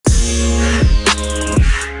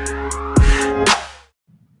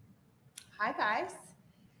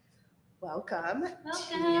Welcome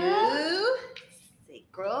Welcome. to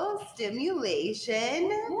Sacral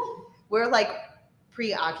Stimulation. We're like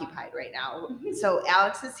preoccupied right now. So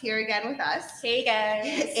Alex is here again with us. Hey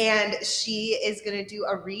guys. And she is going to do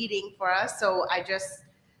a reading for us. So I just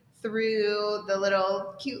threw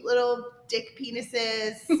the cute little dick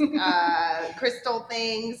penises, crystal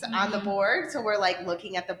things on the board. So we're like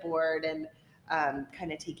looking at the board and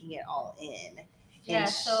kind of taking it all in. Yeah,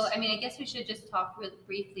 so I guess we should just talk real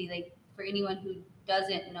briefly, like for anyone who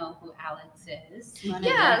doesn't know who Alex is.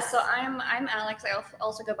 Yeah, so I'm Alex. I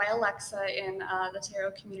also go by Alexa in the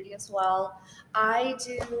tarot community as well. I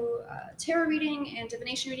do tarot reading and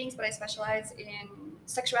divination readings, but I specialize in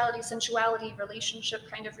sexuality, sensuality, relationship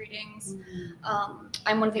kind of readings.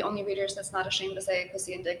 I'm one of the only readers that's not ashamed to say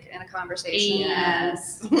pussy and dick in a conversation.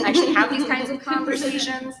 Yes. And actually have these kinds of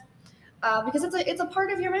conversations. Because it's a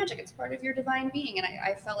part of your magic, it's part of your divine being, and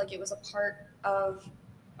I felt like it was a part of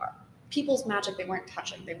people's magic they weren't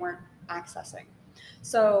touching, they weren't accessing.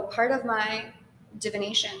 So part of my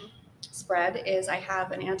divination spread is I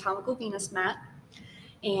have an anatomical Venus mat,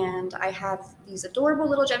 and I have these adorable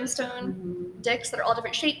little gemstone dicks that are all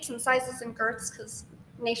different shapes and sizes and girths because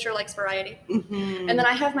nature likes variety. And then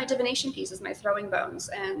I have my divination pieces, my throwing bones,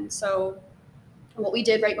 and so what we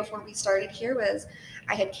did right before we started here was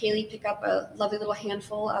I had Kaylee pick up a lovely little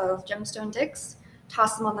handful of gemstone dicks,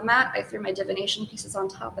 toss them on the mat. I threw my divination pieces on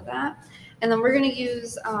top of that. And then we're going to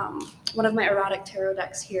use one of my erotic tarot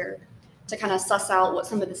decks here to kind of suss out what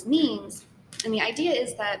some of this means. And the idea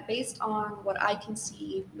is that based on what I can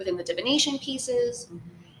see within the divination pieces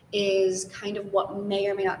is kind of what may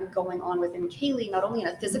or may not be going on within Kaylee, not only in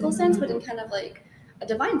a physical sense, but in kind of like a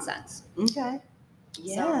divine sense. Okay.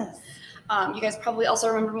 Yes. So, you guys probably also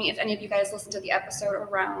remember me if any of you guys listened to the episode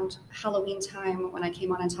around Halloween time when I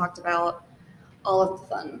came on and talked about all of the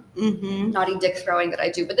fun naughty dick throwing that I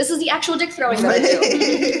do. But this is the actual dick throwing that I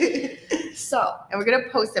do. So, and we're going to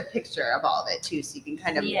post a picture of all of it too, so you can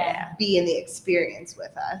kind of be in the experience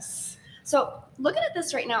with us. So looking at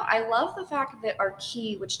this right now, I love the fact that our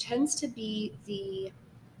key, which tends to be the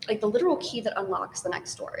literal key that unlocks the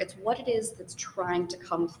next door. It's what it is that's trying to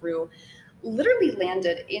come through. Literally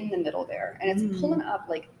landed in the middle there, and it's pulling up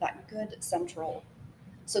like that good central.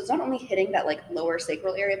 So it's not only hitting that like lower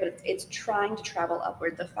sacral area, but it's trying to travel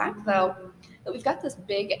upward. The fact though that we've got this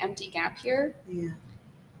big empty gap here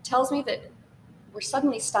tells me that we're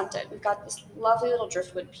suddenly stunted. We've got this lovely little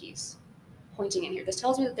driftwood piece pointing in here. This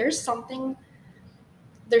tells me that there's something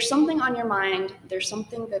on your mind. There's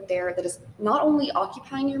something that is not only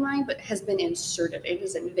occupying your mind, but has been inserted. It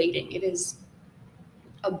is invading. It is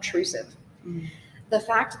obtrusive. The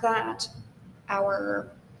fact that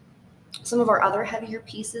some of our other heavier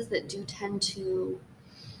pieces that do tend to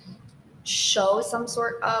show some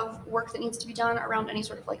sort of work that needs to be done around any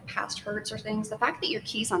sort of like past hurts or things, the fact that your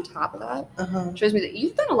key's on top of that shows me that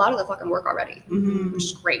you've done a lot of the fucking work already, which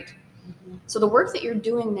is great. So the work that you're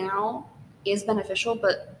doing now is beneficial,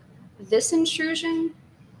 but this intrusion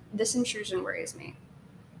worries me.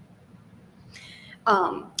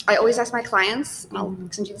 I always ask my clients, and I'll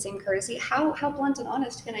extend you the same courtesy, how blunt and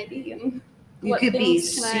honest can I be? And you could be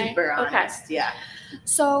super honest. Okay. Yeah.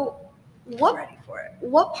 So I'm ready for it.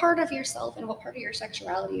 What part of yourself and what part of your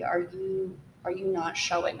sexuality are you not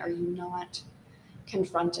showing? Are you not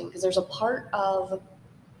confronting? Because there's a part of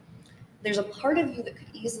you that could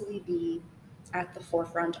easily be at the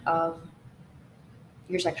forefront of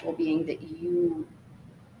your sexual being that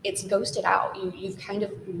it's ghosted out. You've kind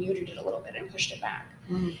of muted it a little bit and pushed it back.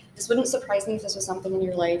 This wouldn't surprise me if this was something in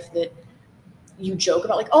your life that you joke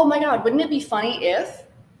about, like, oh my God, wouldn't it be funny if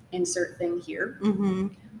insert thing here?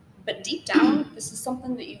 But deep down, this is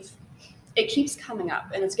something that it keeps coming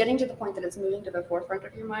up, and it's getting to the point that it's moving to the forefront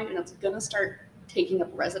of your mind, and it's going to start taking up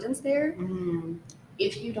residence there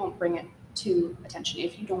if you don't bring it to attention.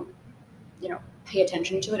 If you don't, pay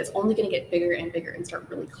attention to it, it's only going to get bigger and bigger and start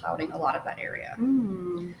really clouding a lot of that area.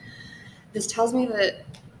 This tells me that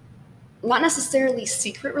not necessarily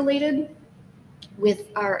secret related with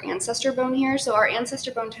our ancestor bone here. So our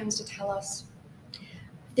ancestor bone tends to tell us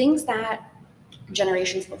things that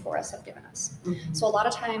generations before us have given us. So a lot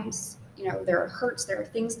of times, there are hurts, there are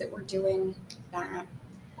things that we're doing that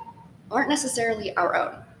aren't necessarily our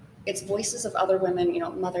own. It's voices of other women,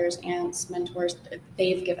 mothers, aunts, mentors.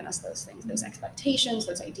 They've given us those things, those expectations,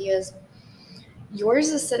 those ideas. Yours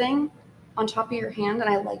is sitting on top of your hand, and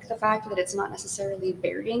I like the fact that it's not necessarily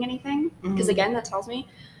burying anything, because again, that tells me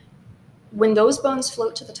when those bones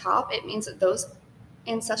float to the top, it means that those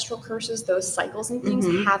ancestral curses, those cycles and things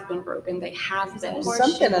have been broken. They have been. There's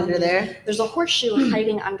something under there. There's a horseshoe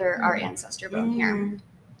hiding under our ancestor bone here.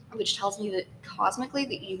 which tells me that cosmically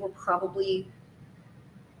that you were probably,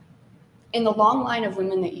 in the long line of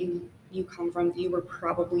women that you come from, you were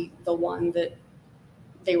probably the one that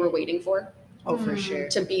they were waiting for Oh, for sure.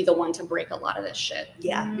 to be the one to break a lot of this shit,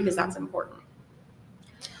 Yeah. because that's important.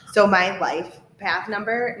 So my life path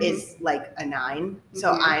number is like a 9.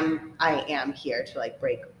 So Mhm. I am here to like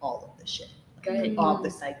break all of the shit, Good. all of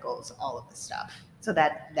the cycles, all of the stuff. So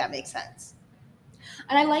that makes sense.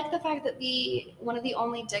 And I like the fact that one of the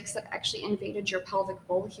only dicks that actually invaded your pelvic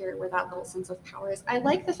bowl here, where that little sense of power is, I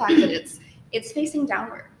like the fact that it's facing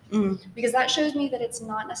downward, because that shows me that it's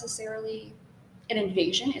not necessarily an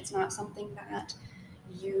invasion. It's not something that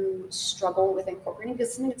you struggle with incorporating, because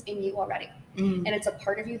it's something that's in you already, and it's a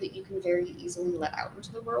part of you that you can very easily let out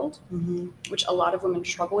into the world, which a lot of women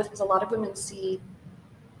struggle with, because a lot of women see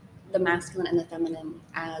the masculine and the feminine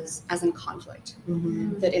as in conflict,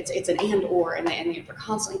 that it's an and or, and they're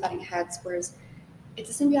constantly butting heads, whereas it's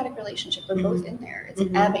a symbiotic relationship. They're both in there. It's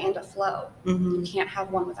an ebb and a flow. You can't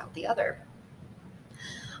have one without the other.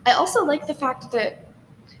 I also like the fact that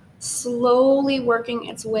slowly working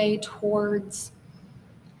its way towards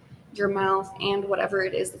your mouth and whatever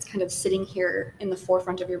it is that's kind of sitting here in the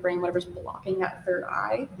forefront of your brain, whatever's blocking that third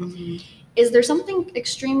eye, is there something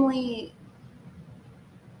extremely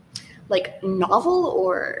like novel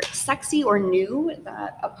or sexy or new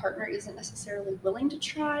that a partner isn't necessarily willing to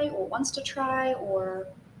try or wants to try, or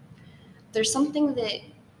there's something that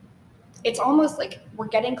it's almost like we're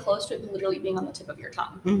getting close to it literally being on the tip of your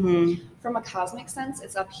tongue. From a cosmic sense,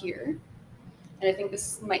 it's up here. And I think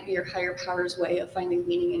this might be your higher power's way of finally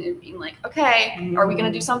leaning in and being like, okay, are we going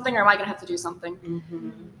to do something, or am I going to have to do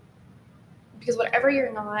something? Because whatever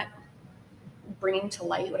you're not bringing to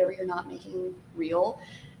light, whatever you're not making real,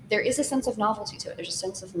 there is a sense of novelty to it. There's a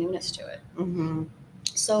sense of newness to it.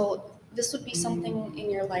 So this would be something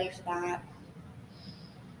in your life that,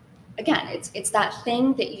 again, it's that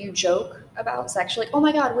thing that you joke about sexually. Oh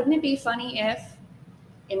my God, wouldn't it be funny if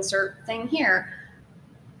insert thing here?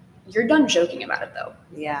 You're done joking about it though.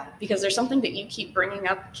 Yeah. Because there's something that you keep bringing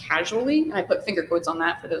up casually, and I put finger quotes on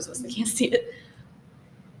that for those of us that can't see it,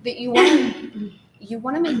 that you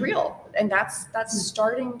want to make real, and that's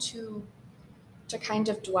starting to kind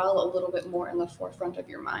of dwell a little bit more in the forefront of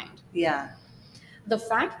your mind. Yeah. The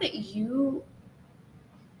fact that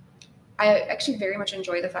I actually very much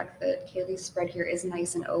enjoy the fact that Kaylee's spread here is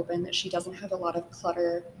nice and open, that she doesn't have a lot of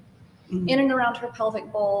clutter in and around her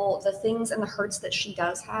pelvic bowl. The things and the hurts that she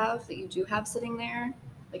does have, that you do have sitting there,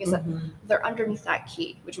 like I said, they're underneath that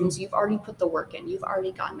key, which means you've already put the work in. You've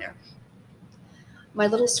already gone there. My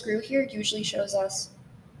little screw here usually shows us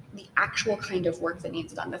the actual kind of work that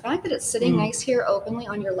needs done. The fact that it's sitting nice here openly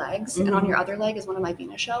on your legs and on your other leg is one of my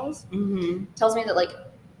Venus shells, tells me that like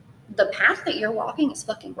the path that you're walking is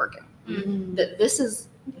fucking working. That this is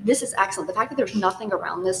excellent. The fact that there's nothing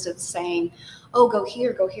around this that's saying, oh, go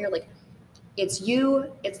here, like it's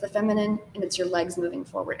you, it's the feminine, and it's your legs moving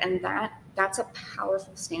forward. And that's a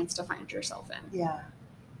powerful stance to find yourself in. Yeah.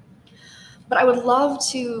 But I would love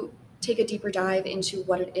to take a deeper dive into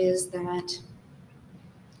what it is that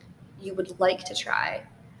you would like to try.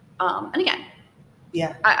 And again,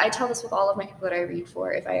 I tell this with all of my people that I read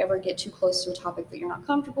for. If I ever get too close to a topic that you're not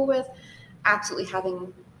comfortable with, absolutely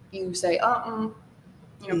having you say, back off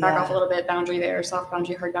a little bit, boundary there, soft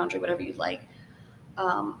boundary, hard boundary, whatever you'd like.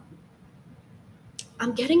 I'm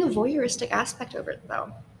getting a voyeuristic aspect over it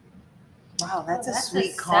though. Wow, that's a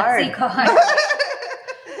sweet card. card.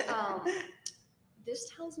 This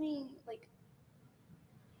tells me like,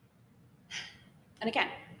 and again,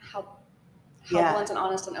 how blunt and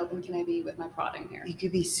honest and open can I be with my prodding here? You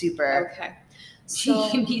could be super. Okay. So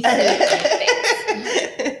You can be super.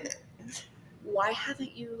 Why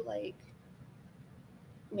haven't you like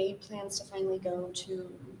made plans to finally go to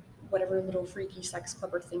whatever little freaky sex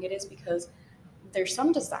club or thing it is? Because there's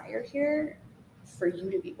some desire here for you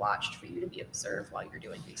to be watched, for you to be observed while you're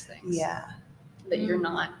doing these things. Yeah. That you're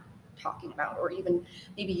not talking about, or even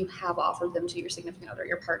maybe you have offered them to your significant other,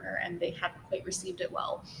 your partner, and they haven't quite received it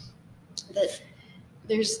well. That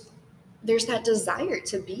there's that desire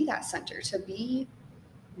to be that center, to be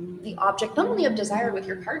the object, not only of desire with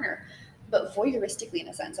your partner, but voyeuristically in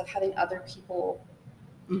a sense of having other people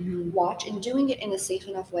watch and doing it in a safe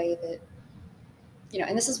enough way that,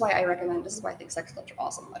 and this is why I think sex clubs are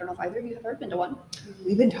awesome. I don't know if either of you have ever been to one.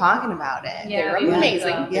 We've been talking about it. Yeah, they're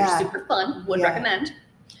amazing. Yeah. They're super fun. Would recommend.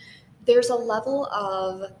 There's a level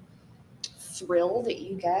of thrill that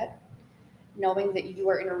you get knowing that you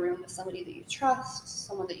are in a room with somebody that you trust,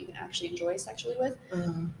 someone that you can actually enjoy sexually with,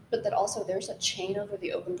 but that also there's a chain over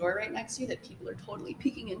the open door right next to you that people are totally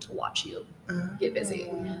peeking in to watch you get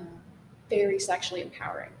busy. Very sexually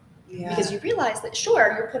empowering. Yeah. Because you realize that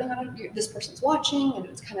sure, you're putting on this person's watching and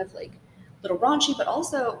it's kind of like a little raunchy, but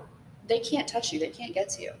also they can't touch you, they can't get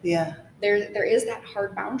to you. Yeah. There is that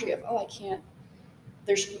hard boundary of, oh, I can't,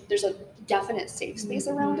 there's a definite safe space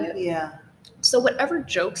around it. Yeah. So whatever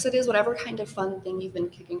jokes it is, whatever kind of fun thing you've been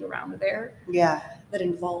kicking around there Yeah. that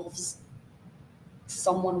involves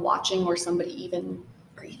someone watching or somebody even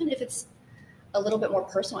if it's a little bit more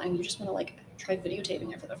personal and you just want to like try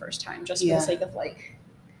videotaping it for the first time just for Yeah. the sake of like,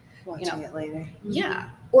 Watching it later. yeah.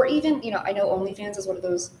 Or even, I know OnlyFans is one of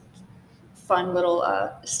those fun little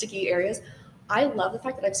sticky areas. I love the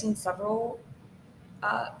fact that I've seen several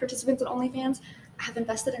participants in OnlyFans have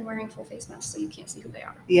invested in wearing full face masks so you can't see who they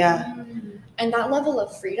are. Yeah. And that level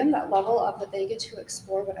of freedom, that level of that they get to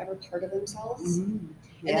explore whatever part of themselves,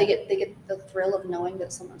 Yeah. and they get the thrill of knowing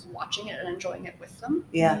that someone's watching it and enjoying it with them,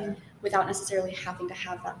 Yeah. without necessarily having to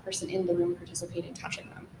have that person in the room participating, touching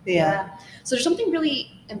them. Yeah. So there's something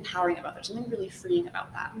really empowering about that. There's something really freeing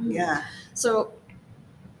about that. Yeah. So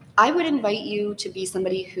I would invite you to be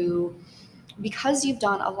somebody who, because you've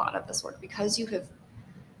done a lot of this work, because you have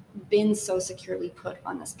been so securely put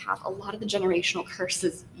on this path, a lot of the generational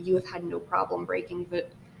curses you have had no problem breaking,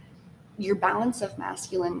 but your balance of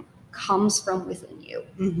masculine comes from within you.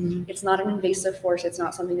 It's not an invasive force. It's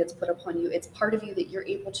not something that's put upon you. It's part of you that you're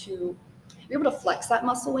able to flex that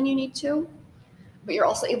muscle when you need to, but you're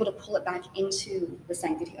also able to pull it back into the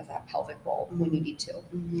sanctity of that pelvic bowl when you need to.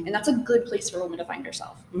 And that's a good place for a woman to find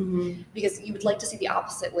herself, because you would like to see the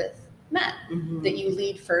opposite with men, that you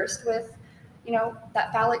lead first with,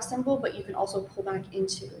 that phallic symbol, but you can also pull back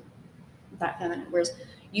into that feminine, whereas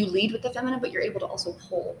you lead with the feminine, but you're able to also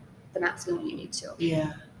pull the masculine when you need to.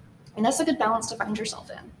 Yeah. And that's a good balance to find yourself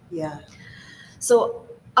in. Yeah. So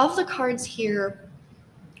of the cards here,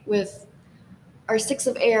 with our 6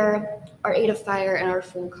 of air, our 8 of fire, and our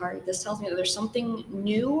Fool card, this tells me that there's something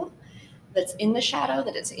new that's in the shadow,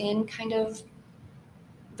 that it's in kind of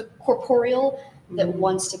the corporeal, that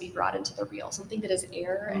wants to be brought into the real, something that is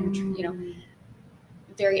air and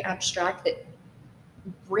very abstract, that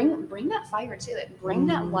bring that fire to it, bring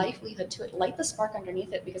that livelihood to it, light the spark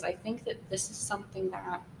underneath it, because I think that this is something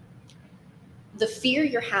that the fear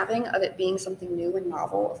you're having of it being something new and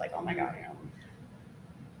novel, of like, oh my God,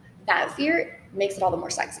 that fear makes it all the more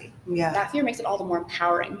sexy. Yeah. That fear makes it all the more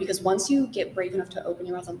empowering, because once you get brave enough to open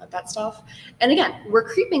your mouth and let that stuff, and again, we're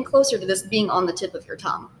creeping closer to this being on the tip of your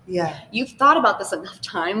tongue. Yeah. You've thought about this enough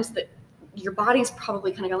times that your body's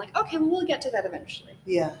probably kind of going like, okay, well, we'll get to that eventually.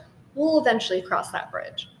 Yeah. We'll eventually cross that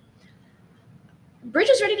bridge. Bridge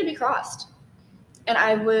is ready to be crossed. And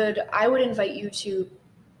I would invite you to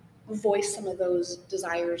voice some of those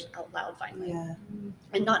desires out loud finally. Yeah.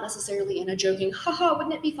 And not necessarily in a joking, haha,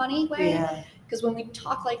 wouldn't it be funny way? Yeah. Because when we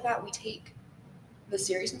talk like that, we take the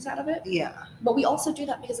seriousness out of it. Yeah. But we also do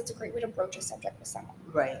that because it's a great way to broach a subject with someone.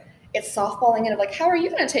 Right. It's softballing in of like, how are you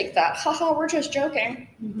going to take that? Haha, we're just joking.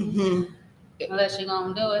 Unless you're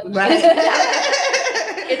gonna do it. Right.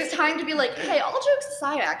 It's time to be like, hey, all jokes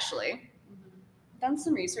aside, actually, done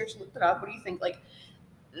some research, looked it up. What do you think? Like,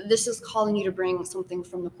 this is calling you to bring something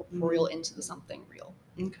from the corporeal into the something real.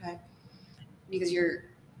 Okay. Because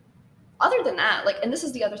other than that, like, and this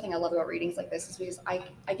is the other thing I love about readings like this, is because I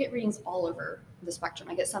get readings all over the spectrum.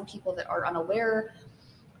 I get some people that are unaware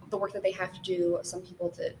of the work that they have to do, some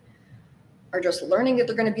people that are just learning that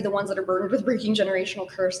they're going to be the ones that are burdened with breaking generational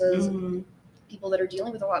curses, people that are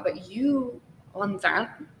dealing with a lot, but you, on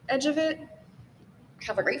that edge of it,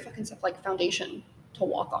 have a great fucking foundation to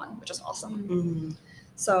walk on, which is awesome.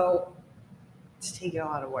 So It's taking a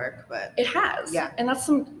lot of work, but it has. Yeah. And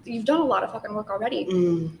you've done a lot of fucking work already.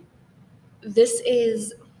 This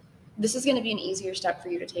is going to be an easier step for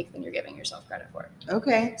you to take than you're giving yourself credit for.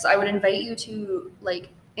 okay. So I would invite you to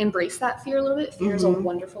embrace that fear a little bit. Fear is a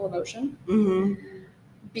wonderful emotion,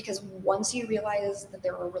 because once you realize that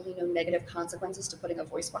there are really no negative consequences to putting a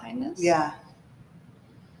voice behind this, Yeah.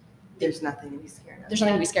 There's nothing to be scared of. there's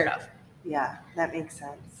nothing to be scared of. Yeah, that makes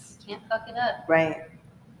sense. Can't fuck it up. Right.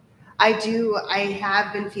 I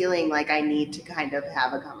have been feeling like I need to kind of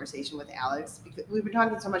have a conversation with Alex, because we've been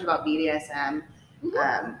talking so much about BDSM.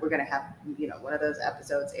 We're going to have, one of those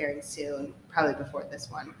episodes airing soon, probably before this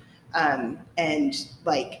one. And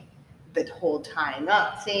like the whole tying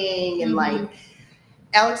up thing, and like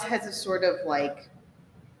Alex has a sort of like,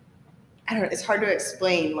 I don't know, it's hard to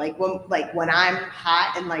explain. When I'm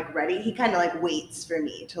hot and ready, he kind of waits for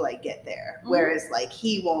me to get there. Whereas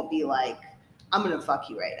he won't be like, I'm going to fuck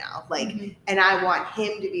you right now. And I want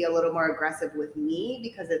him to be a little more aggressive with me,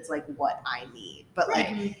 because it's what I need. But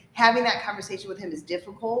having that conversation with him is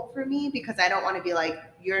difficult for me, because I don't want to be like,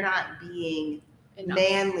 you're not being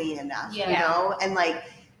manly enough, Yeah. And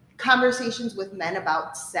conversations with men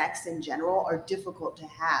about sex in general are difficult to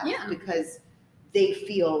have because they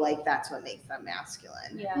feel like that's what makes them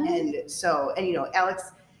masculine. Yeah. And so, and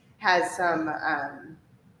Alex has some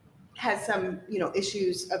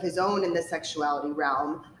issues of his own in the sexuality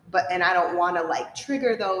realm, and I don't want to like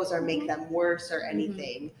trigger those or make them worse or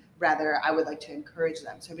anything. Rather, I would like to encourage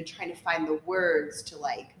them. So I've been trying to find the words to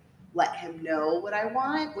like let him know what I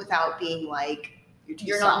want without being like,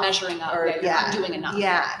 you're not measuring up, or you're not doing enough.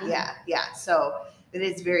 Yeah. So it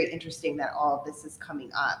is very interesting that all of this is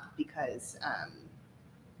coming up because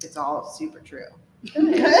it's all super true.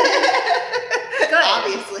 Good.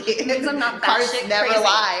 Obviously. It means I'm not Cards batshit never crazy.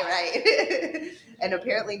 lie, right? And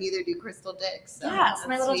apparently neither do crystal dicks. So Yes,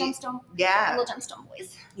 my that's little sweet. gemstone. Yeah. Little gemstone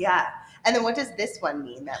boys. Yeah. And then what does this one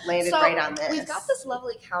mean that landed So, right on this? We've got this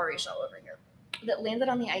lovely cowrie shell over here that landed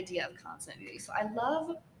on the idea of constant beauty. So I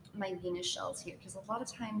love my Venus shells here because a lot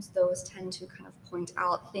of times those tend to kind of point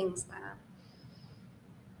out things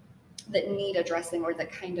that need addressing or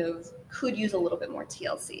that kind of could use a little bit more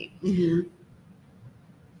TLC. Mm-hmm.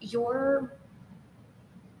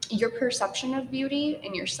 Your perception of beauty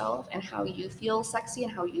in yourself and how you feel sexy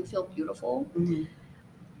and how you feel beautiful. Mm-hmm.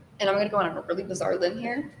 And I'm going to go on a really bizarre limb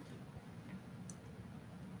here.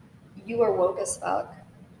 You are woke as fuck,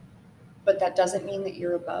 but that doesn't mean that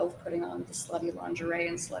you're above putting on the slutty lingerie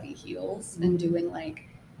and slutty heels and doing like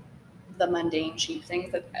the mundane cheap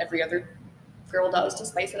things that every other girl does to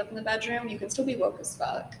spice it up in the bedroom. You can still be woke as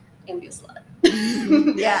fuck and be a slut.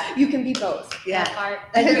 Yeah. You can be both. Yeah. Part.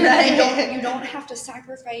 And Right. you don't have to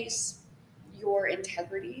sacrifice your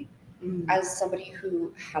integrity Mm-hmm. as somebody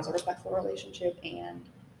who has a respectful relationship and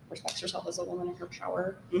respects herself as a woman in her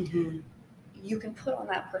power. Mm-hmm. You can put on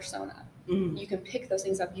that persona. Mm-hmm. You can pick those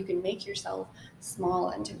things up. You can make yourself small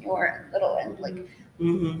and demure and little and like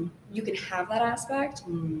Mm-hmm. you can have that aspect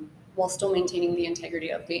Mm-hmm. while still maintaining the integrity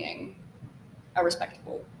of being a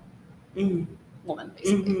respectable Mm-hmm. woman,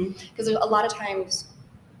 basically. Mm-hmm. Because there's a lot of times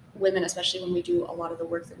women, especially when we do a lot of the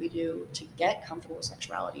work that we do to get comfortable with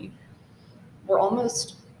sexuality, we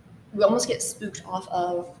almost get spooked off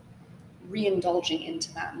of re-indulging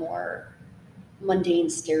into that more mundane,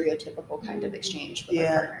 stereotypical kind of exchange with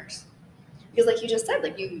Yeah. our partners. Because like you just said,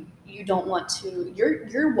 like you don't want to,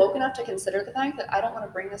 you're woke enough to consider the fact that I don't want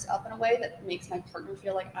to bring this up in a way that makes my partner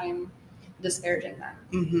feel like I'm disparaging them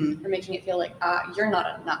Mm-hmm. or making it feel like, you're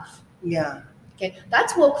not enough. Yeah. Okay,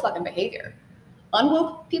 that's woke fucking behavior.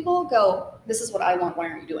 Unwoke people go, this is what I want, why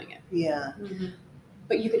aren't you doing it? Yeah.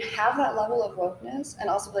 But you can have that level of wokeness and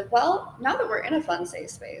also be like, well, now that we're in a fun, safe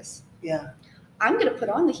space, Yeah. I'm going to put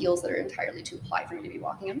on the heels that are entirely too high for me to be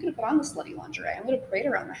walking. I'm going to put on the slutty lingerie. I'm going to parade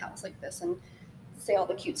around the house like this and say all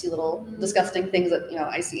the cutesy little disgusting things that,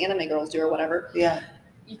 I see anime girls do or whatever. Yeah.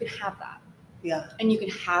 You can have that. Yeah. And you can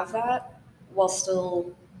have that while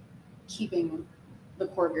still keeping the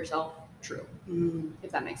core of yourself true, Mm-hmm.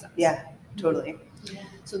 if that makes sense. Yeah. Totally. Yeah.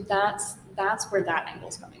 So that's where that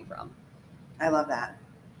angle's coming from. I love that.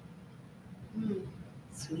 Mm.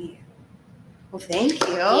 Sweet. Well, thank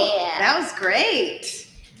you. Yeah. That was great.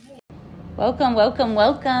 Welcome.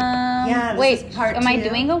 Yeah, this Wait, is part am I 2.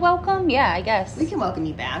 doing a welcome? Yeah, I guess. We can welcome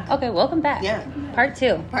you back. Okay, welcome back. Yeah. Part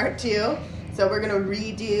 2. Part 2. So we're going to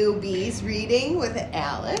redo B's reading with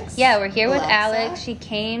Alex. Yeah, we're here with Alexa. Alex. She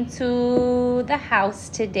came to the house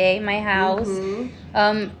today, my house.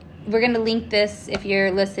 Mhm. We're going to link this if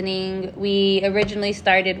you're listening. We originally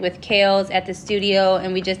started with Kale's at the studio,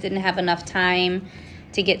 and we just didn't have enough time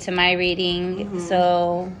to get to my reading. Mhm.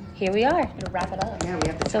 So here we are. To wrap it up. Yeah, we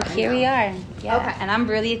have the So time here now. we are. Yeah, Okay. and I'm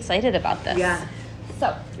really excited about this. Yeah.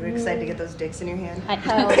 So, You're excited to get those dicks in your hand?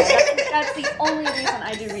 hell yeah. That's the only reason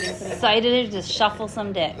I do readings anymore. Excited to just shuffle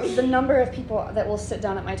some dicks. The number of people that will sit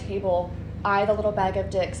down at my table, eye the little bag of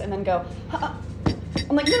dicks, and then go,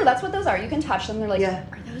 I'm like, no, that's what those are. You can touch them. They're like, Yeah.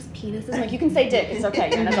 are those penises? I'm like, you can say dick. It's okay.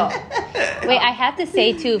 You're an adult. Wait, I have to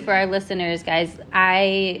say too for our listeners, guys,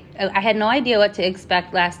 I had no idea what to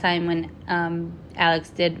expect last time when Alex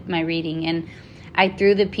did my reading, and I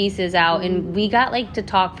threw the pieces out, and we got like to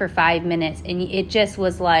talk for 5 minutes, and it just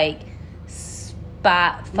was like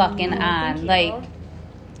spot fucking on, like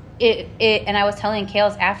it. And I was telling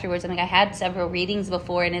Kales afterwards, I'm like, I had several readings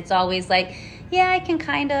before, and it's always like, yeah, I can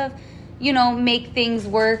kind of, make things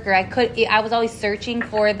work, or I was always searching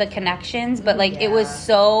for the connections, but like it was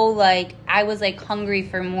so like I was like hungry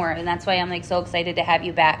for more, and that's why I'm like so excited to have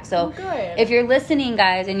you back. So good. if you're listening,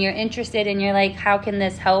 guys, and you're interested and you're like, how can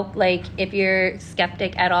this help? Like if you're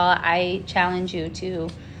skeptic at all, I challenge you to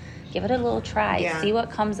give it a little try, Yeah. see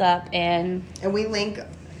what comes up, and And we link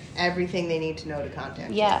everything they need to know to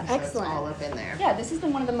contact Yeah. you. So Excellent. It's all up in there. Yeah, this has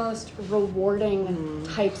been one of the most rewarding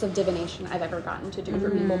types of divination I've ever gotten to do for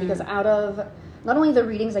people, because out of not only the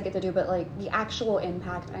readings I get to do, but like the actual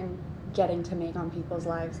impact I'm getting to make on people's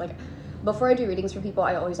lives. Like before I do readings for people,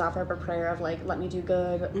 I always offer up a prayer of like, let me do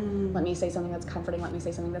good, let me say something that's comforting, let me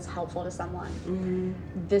say something that's helpful to someone.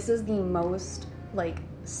 This is the most like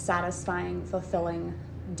satisfying, fulfilling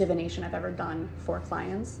divination I've ever done for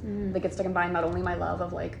clients that gets to combine not only my love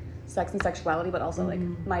of like sex and sexuality, but also like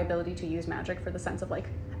my ability to use magic for the sense of like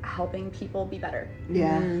helping people be better.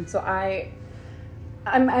 Yeah. So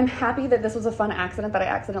I'm happy that this was a fun accident that I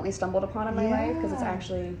accidentally stumbled upon in my life, because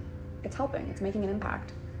it's helping, it's making an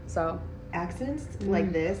impact. So Accidents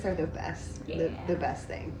like this are the best. Yeah. The best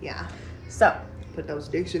thing. Yeah. so Put those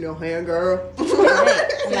dicks in your hand, girl.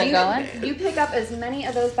 Am I going? you pick up as many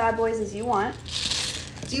of those bad boys as you want.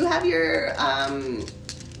 Do you have your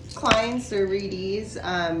clients or readees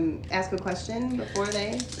ask a question before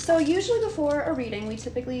they? So usually before a reading, we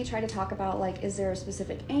typically try to talk about like, is there a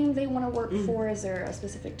specific aim they want to work for? Is there a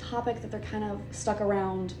specific topic that they're kind of stuck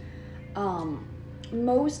around?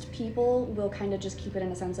 Most people will kind of just keep it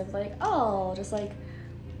in a sense of like, oh, just like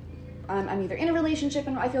I'm either in a relationship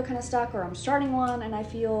and I feel kind of stuck, or I'm starting one and I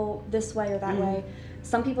feel this way or that way.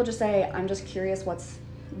 Some people just say, I'm just curious what's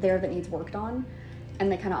there that needs worked on.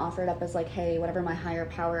 And they kind of offer it up as like, hey, whatever my higher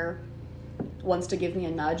power wants to give me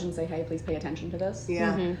a nudge and say, hey, please pay attention to this.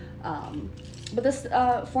 Yeah. But this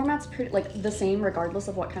format's pretty like the same regardless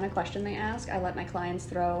of what kind of question they ask. I let my clients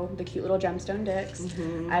throw the cute little gemstone dicks.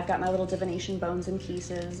 I've got my little divination bones in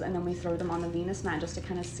pieces, and then we throw them on the Venus mat just to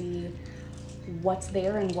kind of see what's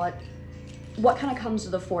there and what kind of comes to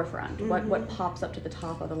the forefront, what pops up to the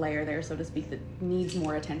top of the layer there, so to speak, that needs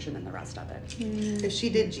more attention than the rest of it. If she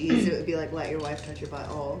did G's, it would be like, let your wife touch your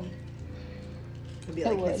butthole. It'd be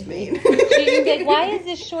like, would it's be. mean. She'd be like, why is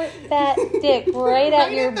this short fat dick right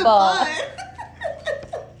at your the butt? butt.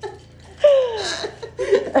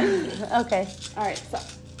 Okay. All right, so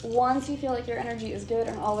once you feel like your energy is good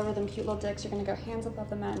and all over them cute little dicks, you're gonna go hands above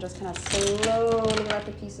the mat and just kind of slowly let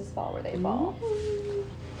the pieces fall where they fall.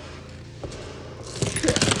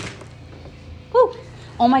 Woo.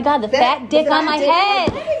 Oh my god, the fat dick on my head.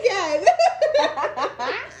 Again.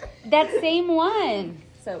 That same one.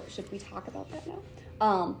 So should we talk about that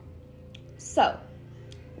now? So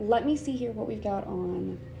let me see here what we've got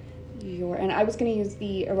on your, and I was going to use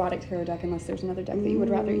the erotic tarot deck unless there's another deck that you would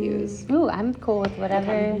rather use. Ooh, I'm cool with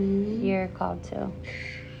whatever you're called to.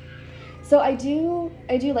 So I do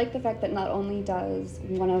like the fact that not only does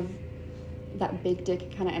one of that big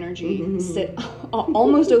dick kind of energy sit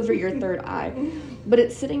almost over your third eye, but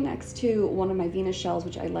it's sitting next to one of my Venus shells,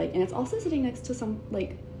 which I like, and it's also sitting next to some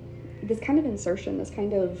like this kind of insertion, this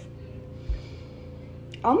kind of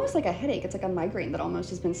almost like a headache. It's like a migraine that almost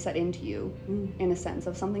has been set into you in a sense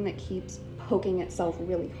of something that keeps poking itself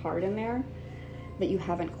really hard in there that you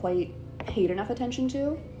haven't quite paid enough attention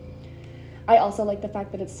to. I also like the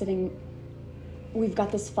fact that it's sitting, we've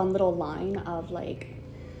got this fun little line of like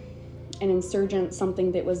an insurgent,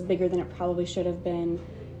 something that was bigger than it probably should have been,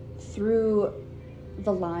 through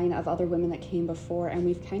the line of other women that came before, and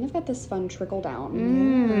we've kind of got this fun trickle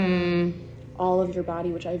down all of your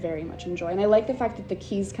body, which I very much enjoy. And I like the fact that the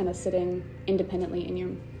key's kind of sitting independently in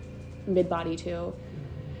your mid body too,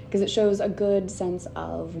 because it shows a good sense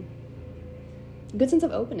of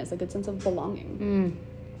openness, a good sense of belonging.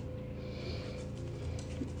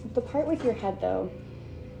 The part with your head though,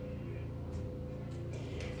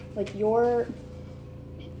 like your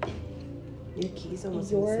key's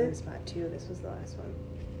almost in the same spot too. This was the last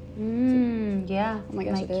one. Yeah. Oh my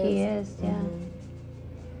gosh, my it key is. is, yeah.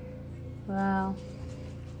 Wow.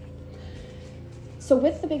 So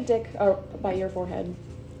with the big dick by your forehead,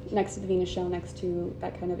 next to the Venus shell, next to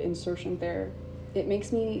that kind of insertion there, it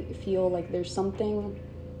makes me feel like there's something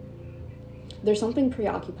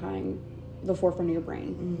preoccupying the forefront of your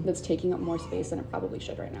brain that's taking up more space than it probably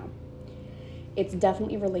should right now. It's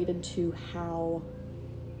definitely related to how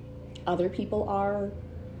other people are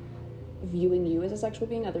viewing you as a sexual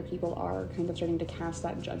being. Other people are kind of starting to cast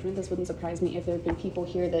that judgment. This wouldn't surprise me if there have been people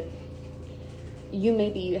here that you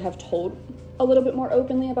maybe have told a little bit more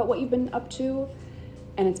openly about what you've been up to,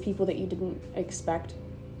 and it's people that you didn't expect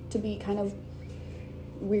to be kind of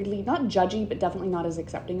weirdly, not judgy, but definitely not as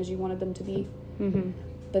accepting as you wanted them to be.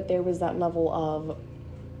 That there was that level of,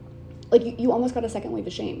 like, you almost got a second wave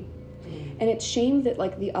of shame. And it's shame that,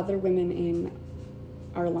 like, the other women in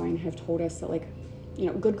our line have told us that, like, you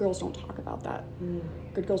know, good girls don't talk about that.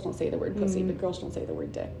 Good girls don't say the word pussy. Good girls don't say the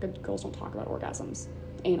word dick. Good girls don't talk about orgasms,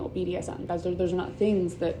 anal, BDSM. Those are not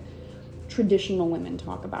things that traditional women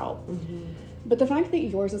talk about. But the fact that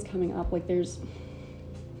yours is coming up, like there's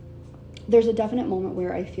a definite moment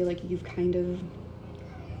where I feel like you've kind of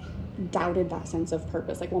doubted that sense of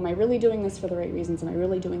purpose. Like, well, am I really doing this for the right reasons? Am I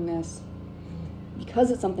really doing this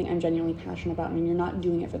because it's something I'm genuinely passionate about? I mean, you're not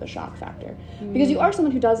doing it for the shock factor. Because you are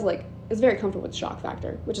someone who does, like, is very comfortable with shock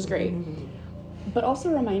factor, which is great. But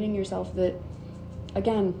also reminding yourself that,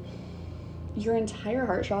 again, your entire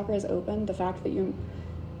heart chakra is open. The fact that your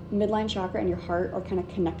midline chakra and your heart are kind of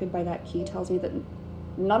connected by that key tells me that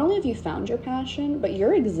not only have you found your passion, but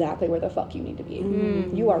you're exactly where the fuck you need to be.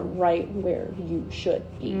 You are right where you should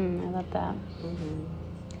be. I love that.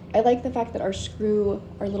 I like the fact that our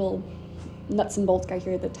little nuts and bolts guy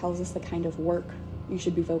here that tells us the kind of work you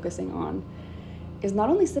should be focusing on is not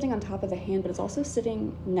only sitting on top of the hand, but it's also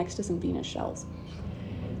sitting next to some Venus shells.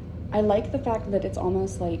 I like the fact that it's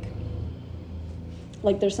almost like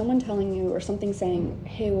there's someone telling you or something saying,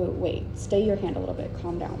 hey, wait, stay your hand a little bit,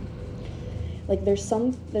 calm down. Like there's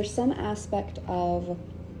some aspect of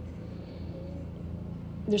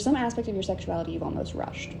your sexuality you've almost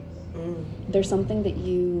rushed. There's something that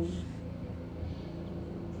you've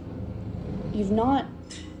not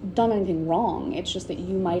done anything wrong. It's just that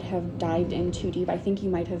you might have dived in too deep. I think you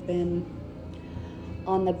might have been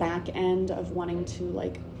on the back end of wanting to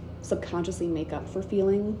like subconsciously make up for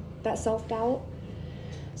feeling that self-doubt.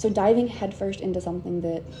 So diving headfirst into something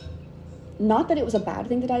that, not that it was a bad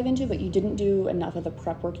thing to dive into, but you didn't do enough of the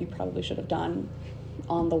prep work you probably should have done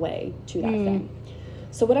on the way to that thing.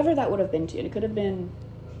 So whatever that would have been to you, it could have been,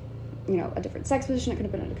 a different sex position, it could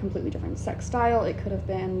have been a completely different sex style, it could have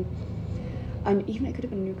been, even it could have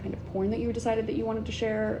been a new kind of porn that you decided that you wanted to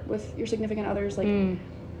share with your significant others. Like,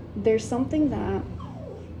 there's something that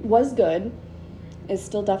was good, is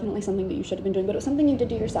still definitely something that you should have been doing, but it was something you did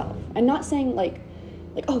to yourself. I'm not saying like,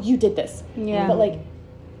 oh, you did this. Yeah. But like,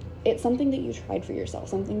 it's something that you tried for yourself,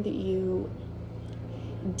 something that you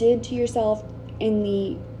did to yourself in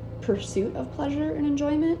the pursuit of pleasure and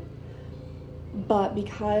enjoyment, but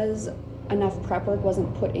because enough prep work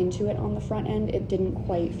wasn't put into it on the front end, it didn't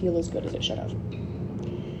quite feel as good as it should have.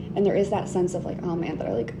 And there is that sense of like, oh man, that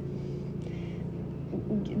I like,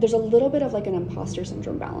 there's a little bit of like an imposter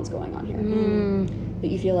syndrome balance going on here. That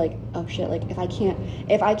you feel like, oh shit, like if I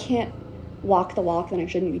can't walk the walk, then I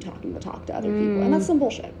shouldn't be talking the talk to other people. And that's some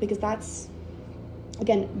bullshit, because that's,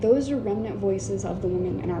 again, those are remnant voices of the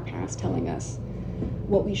women in our past telling us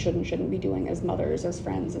what we should and shouldn't be doing as mothers, as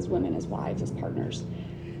friends, as women, as wives, as partners.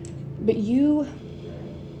 But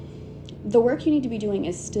the work you need to be doing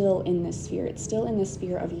is still in this sphere. It's still in this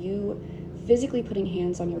sphere of you physically putting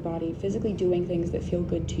hands on your body, physically doing things that feel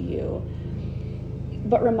good to you,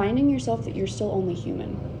 but reminding yourself that you're still only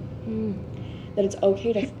human. That it's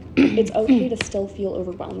okay to still feel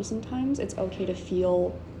overwhelmed sometimes. It's okay to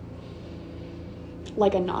feel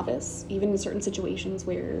like a novice, even in certain situations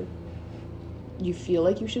where you feel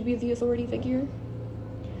like you should be the authority figure.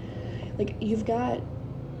 Like you've got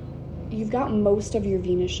most of your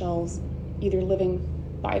Venus shells either living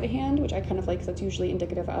by the hand, which I kind of like, that's usually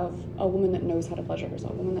indicative of a woman that knows how to pleasure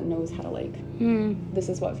herself, a woman that knows how to like, this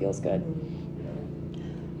is what feels good.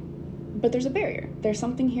 But there's a barrier. There's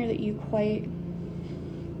something here that you quite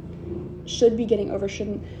should be getting over,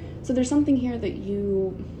 shouldn't. So there's something here that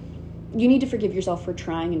you need to forgive yourself for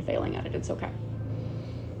trying and failing at it. It's okay.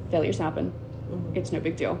 Failures happen. It's no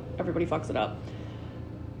big deal. Everybody fucks it up.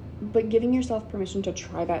 But giving yourself permission to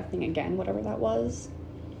try that thing again, whatever that was,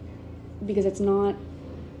 because it's not,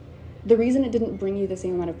 the reason it didn't bring you the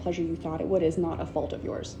same amount of pleasure you thought it would is not a fault of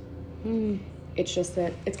yours. It's just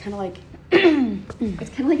that it's kind of like,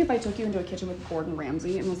 if I took you into a kitchen with Gordon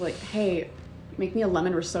Ramsay and was like, hey, make me a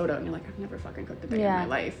lemon risotto, and you're like, I've never fucking cooked a thing in my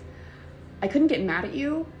life. I couldn't get mad at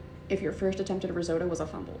you if your first attempt at a risotto was a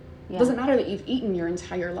fumble. It doesn't matter that you've eaten your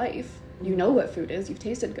entire life. You know what food is. You've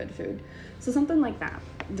tasted good food. So something like that,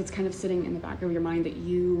 that's kind of sitting in the back of your mind that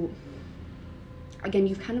you, again,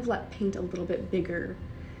 you've kind of let paint a little bit bigger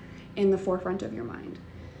in the forefront of your mind.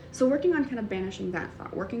 So working on kind of banishing that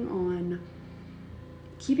thought, working on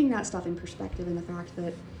keeping that stuff in perspective, and the fact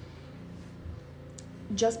that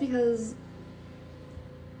just because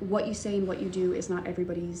what you say and what you do is not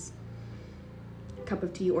everybody's cup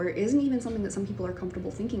of tea, or isn't even something that some people are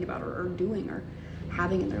comfortable thinking about or doing or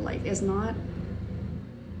having in their life, is not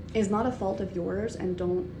a fault of yours. And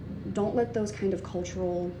don't let those kind of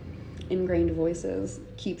cultural ingrained voices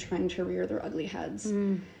keep trying to rear their ugly heads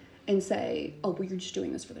and say, oh, well, you're just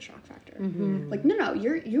doing this for the shock factor. Like, no,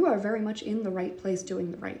 you are very much in the right place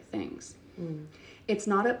doing the right things. It's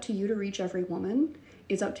not up to you to reach every woman.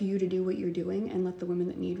 It's up to you to do what you're doing and let the women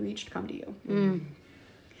that need reached come to you.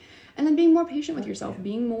 And then being more patient with yourself,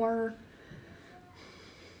 being more,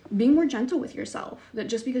 being more gentle with yourself. That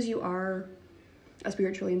just because you are a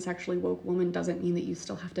spiritually and sexually woke woman doesn't mean that you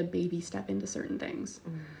still have to baby step into certain things.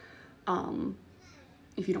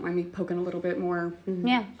 If you don't mind me poking a little bit more.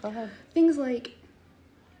 Yeah, go ahead. Things like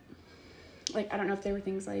I don't know if there were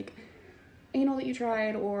things like anal that you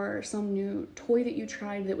tried or some new toy that you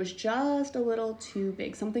tried that was just a little too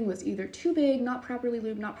big. Something was either too big, not properly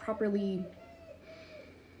lubed, not properly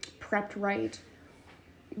prepped right.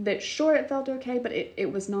 That sure, it felt okay, but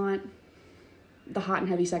it was not the hot and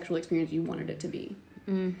heavy sexual experience you wanted it to be.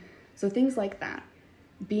 So things like that.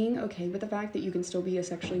 Being okay with the fact that you can still be a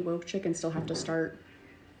sexually woke chick and still have to start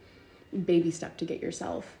baby step to get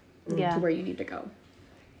yourself to where you need to go.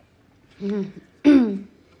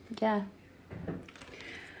 Yeah.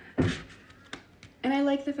 And I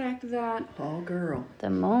like the fact that Oh, girl. The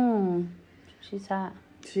moon. She's hot.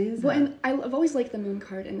 She's well, and I've always liked the moon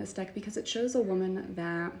card in this deck because it shows a woman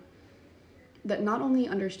that not only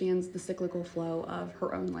understands the cyclical flow of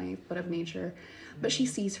her own life, but of nature, but she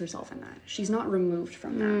sees herself in that. She's not removed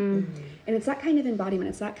from that. And it's that kind of embodiment,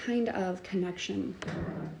 it's that kind of connection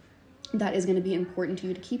that is going to be important to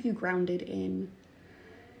you to keep you grounded in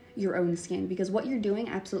your own skin, because what you're doing,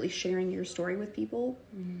 absolutely sharing your story with people,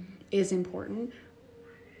 is important,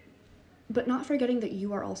 but not forgetting that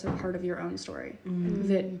you are also part of your own story.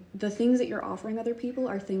 That the things that you're offering other people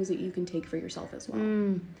are things that you can take for yourself as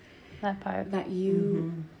well. That part. That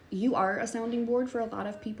you are a sounding board for a lot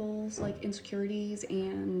of people's like insecurities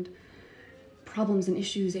and problems and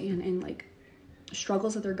issues and like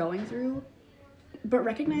struggles that they're going through, but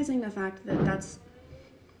recognizing the fact that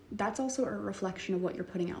that's also a reflection of what you're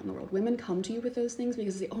putting out in the world. Women come to you with those things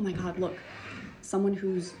because they say, oh my God, look, someone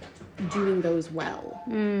who's doing those well.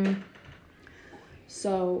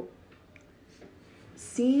 So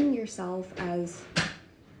seeing yourself as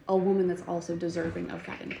a woman that's also deserving of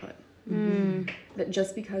that input. That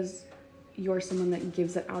just because you're someone that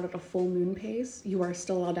gives it out at a full moon pace, you are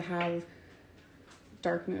still allowed to have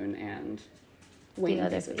dark moon and waning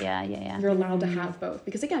phases. Yeah. You're allowed to have both.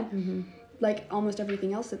 Because again, like almost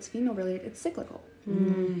everything else that's female related, it's cyclical.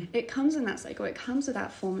 It comes in that cycle. It comes to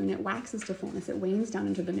that full moon. It waxes to fullness. It wanes down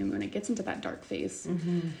into the new moon. It gets into that dark phase.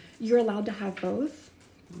 You're allowed to have both.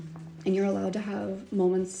 And you're allowed to have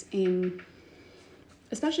moments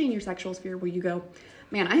especially in your sexual sphere, where you go,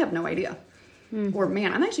 man, I have no idea. Or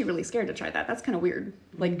man, I'm actually really scared to try that. That's kind of weird.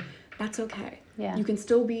 Like, that's okay. Yeah. You can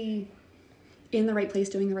still be in the right place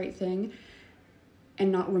doing the right thing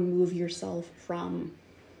and not remove yourself from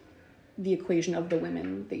the equation of the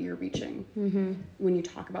women that you're reaching when you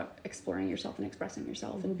talk about exploring yourself and expressing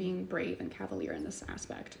yourself and being brave and cavalier in this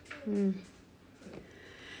aspect. And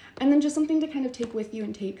then just something to kind of take with you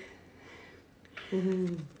and take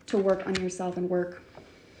to work on yourself and work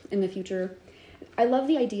in the future. I love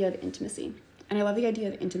the idea of intimacy. And I love the idea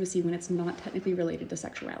of intimacy when it's not technically related to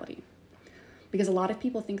sexuality. Because a lot of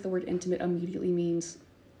people think the word intimate immediately means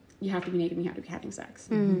you have to be naked and you have to be having sex.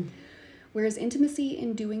 Whereas intimacy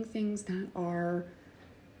in doing things that are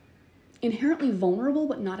inherently vulnerable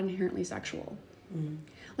but not inherently sexual.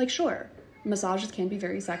 Like, sure, massages can be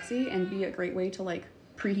very sexy and be a great way to like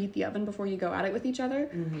preheat the oven before you go at it with each other.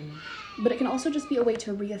 But it can also just be a way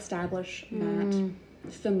to reestablish that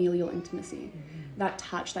familial intimacy, that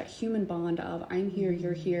touch, that human bond of I'm here,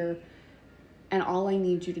 you're here, and all I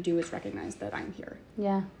need you to do is recognize that I'm here.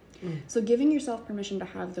 Yeah. So giving yourself permission to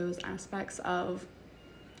have those aspects of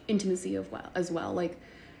intimacy as well, like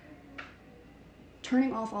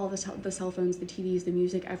turning off all of the cell phones, the TVs, the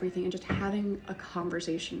music, everything, and just having a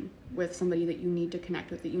conversation with somebody that you need to connect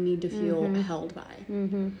with, that you need to feel held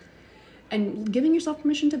by. And giving yourself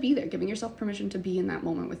permission to be there, giving yourself permission to be in that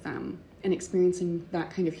moment with them and experiencing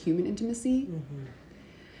that kind of human intimacy.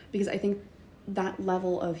 Because I think that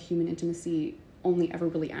level of human intimacy only ever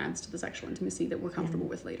really adds to the sexual intimacy that we're comfortable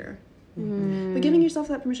with later. But giving yourself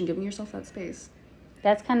that permission, giving yourself that space.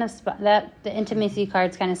 That's kind of the intimacy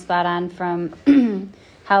card's kind of spot on from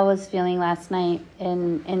how I was feeling last night,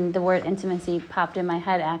 and the word intimacy popped in my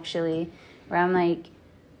head actually, where I'm like,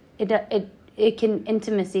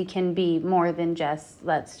 intimacy can be more than just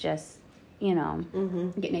let's just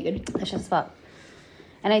Get naked. let's just fuck.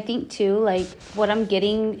 And I think too, like what I'm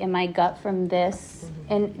getting in my gut from this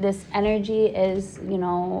and this energy is,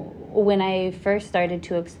 when I first started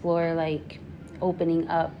to explore like opening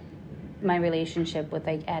up my relationship with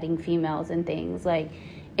like adding females and things, like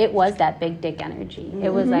it was that big dick energy. It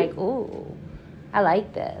was like, ooh, I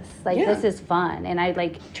like this. Like this is fun. And I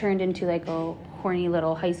like turned into like a horny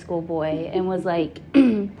little high school boy and was like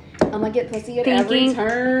I'm gonna get pussy at every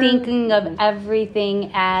turn. Thinking of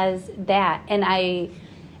everything as that. And I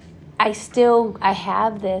I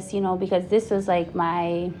have this, you know, because this was like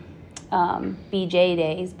my BJ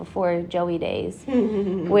days before Joey days,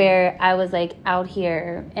 where I was like out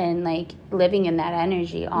here and like living in that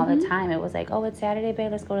energy all the time. It was like, oh, it's Saturday,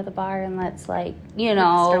 babe, let's go to the bar and let's like, you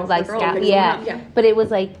know, like scout. Yeah. But it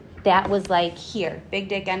was like, that was like here, big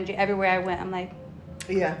dick energy everywhere I went. I'm like,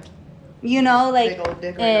 Yeah. you know, like, Big old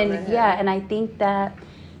dick right and over the yeah, head. and I think that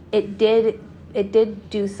it did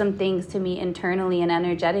do some things to me internally and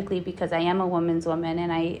energetically, because I am a woman's woman,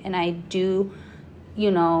 and I do,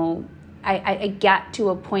 you know, I got to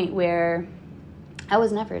a point where I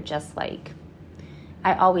was never just like,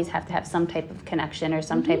 I always have to have some type of connection or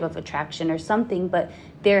some type of attraction or something, but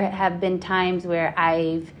there have been times where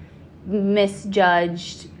I've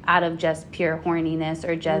misjudged out of just pure horniness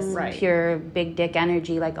or just pure big dick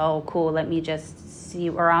energy, like, oh cool, let me just see,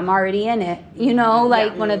 or I'm already in it, you know,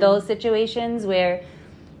 like one of those situations where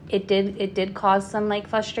it did cause some like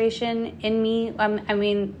frustration in me. I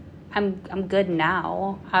mean, I'm good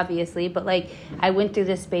now, obviously, but like I went through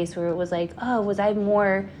this space where it was like, oh, was I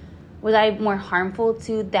more harmful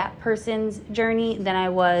to that person's journey than I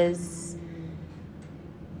was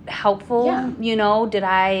helpful? You know, did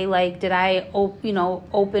I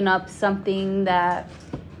open up something that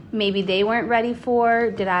maybe they weren't ready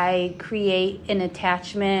for? Did I create an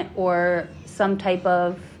attachment or some type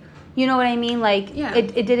of, you know what I mean, like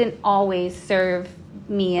it didn't always serve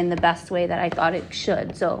me in the best way that I thought it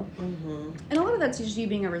should. So and a lot of that's just you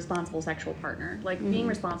being a responsible sexual partner, like being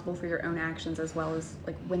responsible for your own actions as well as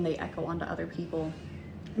like when they echo onto other people.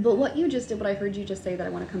 But what you just did, what I heard you just say that I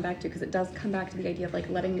want to come back to, because it does come back to the idea of like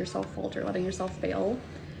letting yourself falter, letting yourself fail.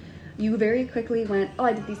 You very quickly went, oh,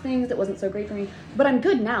 I did these things, it wasn't so great for me, but I'm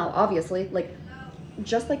good now, obviously. Like,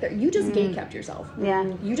 just like that, you just gate-kept yourself.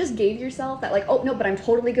 You just gave yourself that, like, oh no, but I'm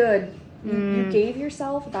totally good. You gave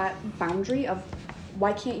yourself that boundary of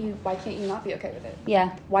why can't you not be okay with it?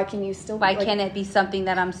 Yeah. Why can you still? Why can't it be something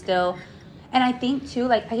that I'm still? And I think too,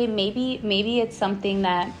 like, okay, maybe it's something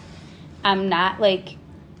that I'm not like.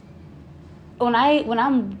 When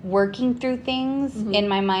I'm working through things in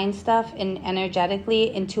my mind stuff and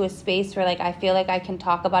energetically into a space where like I feel like I can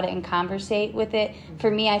talk about it and conversate with it,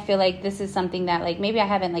 for me I feel like this is something that like maybe I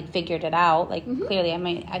haven't like figured it out, like clearly I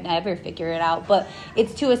never figure it out, but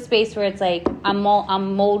it's to a space where it's like I'm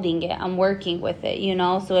molding it, I'm working with it, you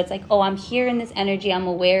know. So it's like, oh, I'm here in this energy, I'm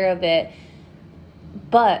aware of it,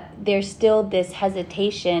 but there's still this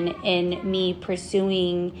hesitation in me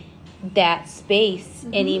pursuing that space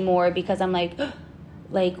anymore, because I'm like,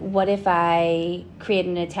 what if I create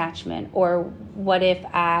an attachment, or what if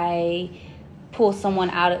I pull someone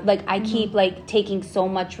out of, like I keep like taking so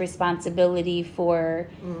much responsibility for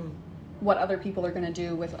what other people are going to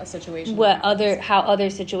do with a situation, how other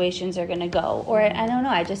situations are going to go, or I don't know,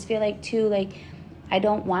 I just feel like too, like I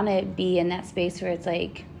don't want to be in that space where it's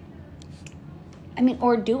like, I mean,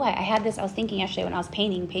 or do I had this, I was thinking yesterday when I was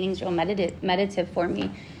painting's real meditative for me.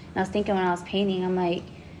 And I was thinking when I was painting, I'm like,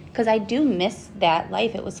 because I do miss that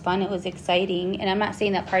life. It was fun. It was exciting. And I'm not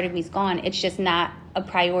saying that part of me's gone. It's just not a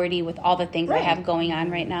priority with all the things I have going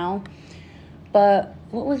on right now. But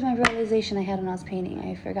what was my realization I had when I was painting?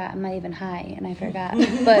 I forgot. I'm not even high, and I forgot.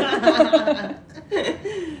 But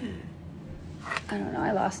I don't know.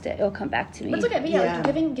 I lost it. It'll come back to me. But it's okay.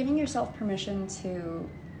 But like giving yourself permission to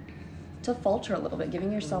falter a little bit,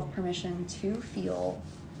 giving yourself permission to feel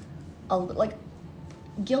like.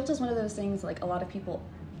 Guilt is one of those things, like a lot of people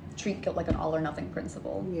treat guilt like an all or nothing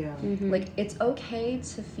principle. Like it's okay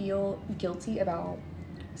to feel guilty about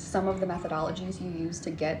some of the methodologies you use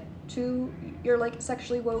to get to your like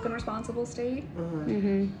sexually woke and responsible state.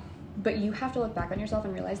 But you have to look back on yourself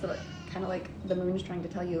and realize that, like, kind of like the moon is trying to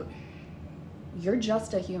tell you, you're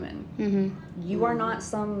just a human. You are not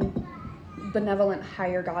some benevolent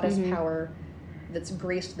higher goddess power that's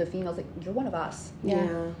graced the females. Like, you're one of us.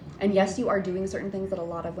 And yes, you are doing certain things that a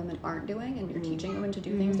lot of women aren't doing, and you're teaching women to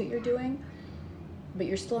do things that you're doing, but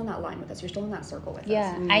you're still in that line with us. You're still in that circle with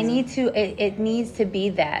us. I need to, it needs to be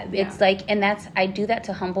that. It's like, and I do that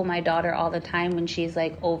to humble my daughter all the time when she's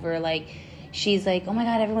like over, like, she's like, oh my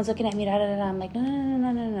God, everyone's looking at me, da da da. I'm like,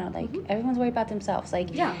 no. Like, everyone's worried about themselves.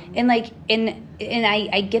 Like, and like, and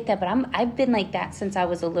I get that, but I've been like that since I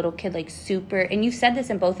was a little kid, like super. And you said this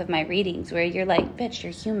in both of my readings, where you're like, bitch,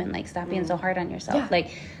 you're human. Like, stop being so hard on yourself.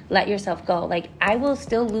 Like, let yourself go. Like, I will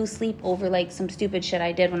still lose sleep over like some stupid shit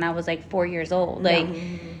I did when I was like 4 years old. Like,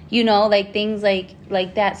 you know, like things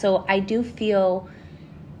like that. So I do feel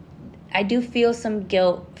some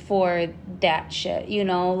guilt for that shit, you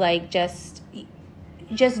know, like just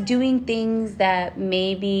doing things that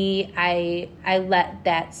maybe I let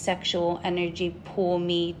that sexual energy pull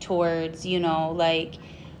me towards, you know, like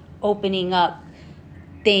opening up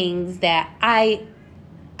things that I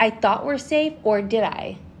thought were safe, or did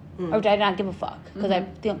I? Or did I not give a fuck? Because I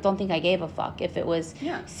don't think I gave a fuck if it was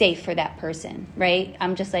safe for that person, right?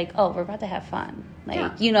 I'm just like, oh, we're about to have fun.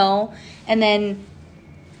 Like, you know? And then,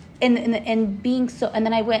 and being so, and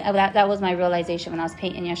then I went, that was my realization when I was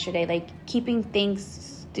painting yesterday, like, keeping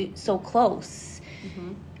things so close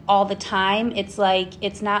all the time. It's like,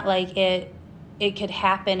 it's not like it could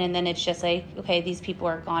happen and then it's just like, okay, these people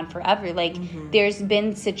are gone forever. Like, there's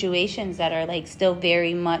been situations that are, like, still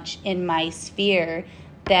very much in my sphere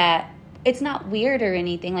that it's not weird or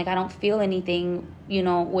anything. Like, I don't feel anything, you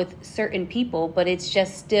know, with certain people, but it's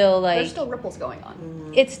just still like, there's still ripples going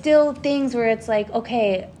on. It's still things where it's like,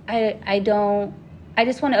 okay, I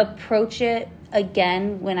just want to approach it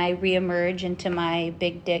again when I reemerge into my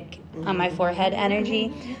big dick on my forehead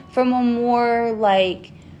energy from a more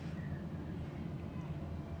like,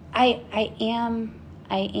 I am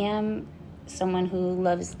someone who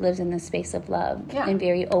lives in the space of love and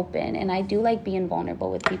very open, and I do like being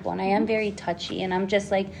vulnerable with people, and I am very touchy, and I'm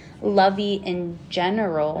just like lovey in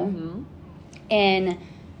general, and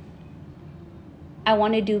I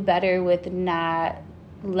want to do better with not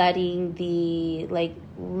letting the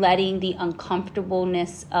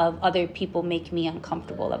uncomfortableness of other people make me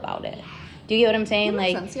uncomfortable about it. Do you get what I'm saying? That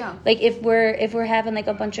makes Like, sense, yeah. like if we're having like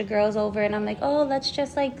a bunch of girls over and I'm like, oh, let's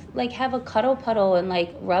just like have a cuddle puddle and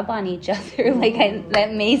like rub on each other. Like,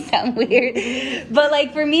 that may sound weird, but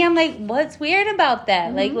like for me, I'm like, what's weird about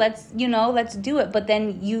that? Like, let's do it. But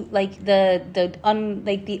then you like but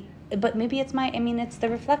maybe it's it's the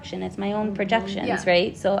reflection. It's my own projections,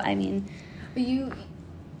 right? So I mean, But you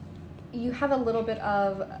have a little bit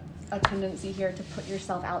of a tendency here to put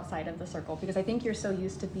yourself outside of the circle, because I think you're so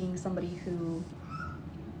used to being somebody who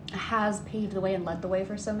has paved the way and led the way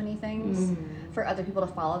for so many things for other people to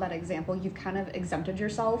follow that example. You've kind of exempted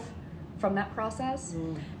yourself from that process.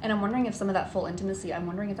 And I'm wondering if some of that full intimacy,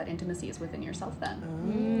 if that intimacy is within yourself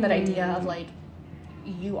then. That idea of like,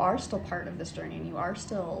 you are still part of this journey and you are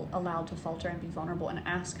still allowed to falter and be vulnerable and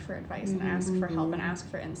ask for advice and ask for help and ask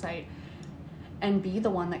for insight, and be the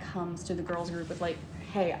one that comes to the girls group with like,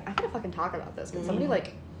 hey, I gotta fucking talk about this. Can somebody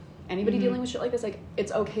like, anybody dealing with shit like this, like,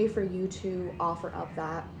 it's okay for you to offer up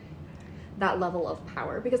that level of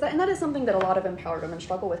power, because that is something that a lot of empowered women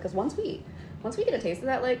struggle with, because once we get a taste of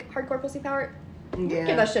that like hardcore pussy power, you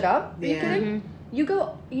give that shit up. Are you kidding? You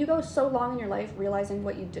go so long in your life realizing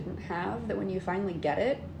what you didn't have, that when you finally get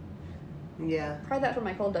it, try that for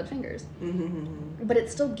my cold dead fingers. But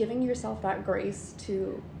it's still giving yourself that grace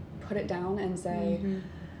to put it down and say,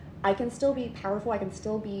 I can still be powerful, I can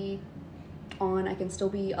still be on, I can still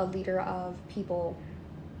be a leader of people,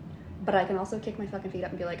 but I can also kick my fucking feet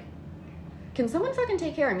up and be like, can someone fucking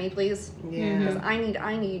take care of me, please? Because I need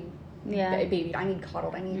babied, I need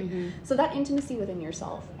coddled, I need... So that intimacy within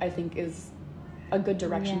yourself, I think, is a good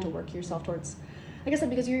direction to work yourself towards. Like I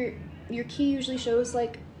said, because your key usually shows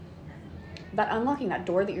like that unlocking that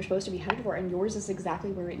door that you're supposed to be headed for, and yours is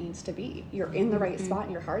exactly where it needs to be. You're in the right spot,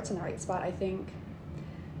 and your heart's in the right spot. I think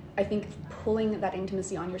pulling that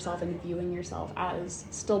intimacy on yourself and viewing yourself as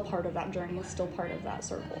still part of that journey, is still part of that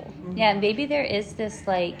circle. Yeah, maybe there is this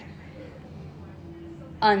like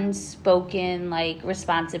unspoken like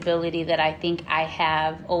responsibility that I think I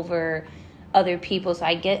have over other people. So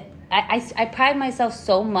I pride myself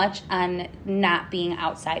so much on not being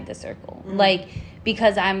outside the circle, like,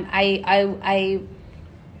 because I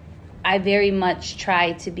very much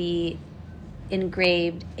try to be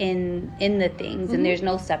engraved in the things, and there's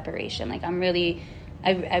no separation. Like, I really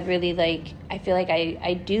like, I feel like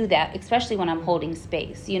I do that, especially when I'm holding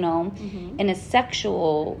space, you know, in a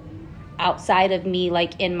sexual, outside of me,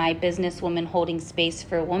 like in my businesswoman holding space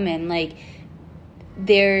for women, like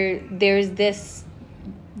there's this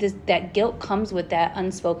that guilt comes with that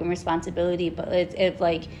unspoken responsibility, but it's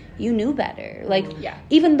like, you knew better, like,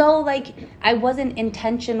 even though like I wasn't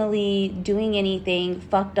intentionally doing anything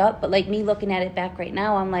fucked up, but like me looking at it back right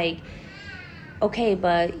now, I'm like, okay,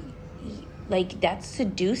 but like that's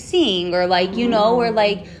seducing, or like, you know, or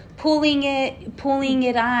like pulling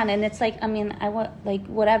it on, and it's like, I mean, I want like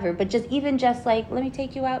whatever, but just like, let me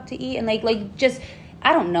take you out to eat, and like just,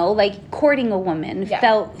 I don't know, like courting a woman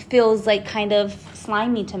feels like kind of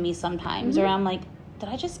slimy to me sometimes, or I'm like, did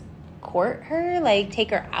I just court her, like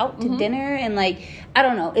take her out to dinner, and like, I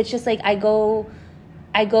don't know, it's just like I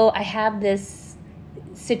have this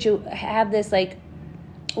like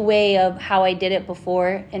way of how I did it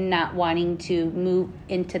before, and not wanting to move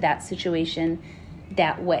into that situation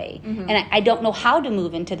that way. And I don't know how to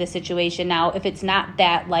move into the situation now if it's not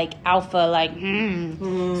that like alpha, like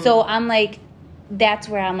so I'm like, that's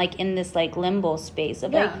where I'm like in this like limbo space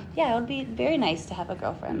of like, Yeah. yeah, it would be very nice to have a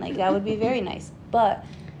girlfriend. Like that would be very nice. But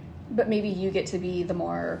maybe you get to be the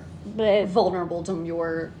more but vulnerable,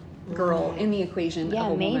 demure girl in the equation. yeah,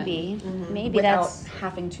 of a maybe woman, maybe without that's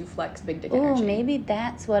having to flex big dick oh energy. maybe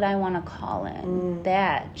that's what I want to call it.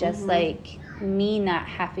 That just like me not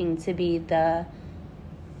having to be the.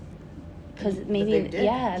 Because maybe, big dick?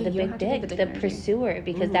 Yeah, the you don't big have to be dick, the the, dick energy. pursuer,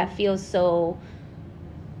 because that feels so,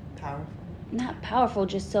 Powerful. not powerful,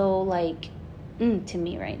 just so like, to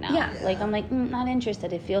me right now. Yeah. Like, I'm like, not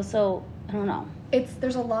interested. It feels so, I don't know.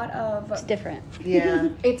 There's a lot of It's different. Yeah.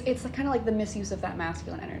 it's kind of like the misuse of that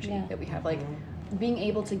masculine energy Yeah. that we have, like being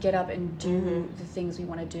able to get up and do the things we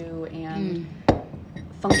want to do and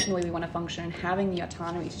function the way we want to function, and having the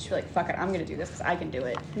autonomy to just be like, fuck it, I'm going to do this because I can do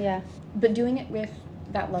it. Yeah. But doing it with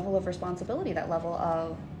that level of responsibility, that level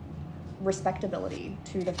of respectability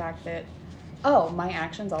to the fact that, oh, my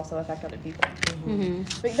actions also affect other people.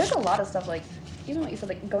 But there's a lot of stuff, like, even what you said,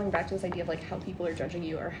 like, going back to this idea of, like, how people are judging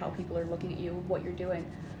you or how people are looking at you, what you're doing.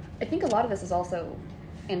 I think a lot of this is also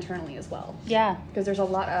internally as well. Yeah. Because there's a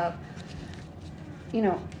lot of, you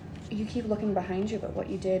know, you keep looking behind you about what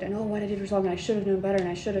you did, and, oh, what I did was wrong, and I should have known better, and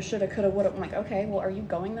I shoulda, coulda, woulda. I'm like, okay, well, are you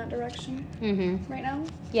going that direction right now?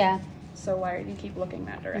 Yeah. So why do you keep looking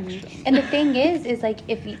that direction? And the thing is like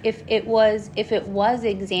if it was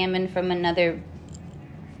examined from another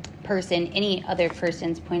person, any other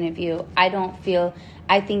person's point of view, I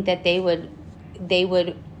think that they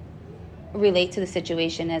would relate to the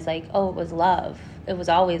situation as like, oh, it was love. It was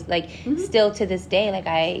always like, still to this day, like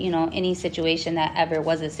any situation that ever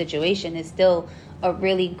was a situation is still a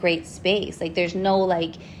really great space. Like there's no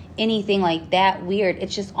like anything like that weird.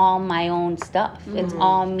 It's just all my own stuff. It's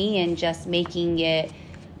all me and just making it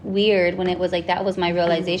weird when it was like, that was my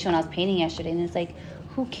realization when I was painting yesterday. And it's like,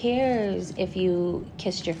 who cares if you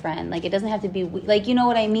kissed your friend? Like, it doesn't have to be like, you know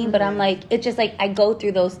what I mean? But I'm like, it's just like, I go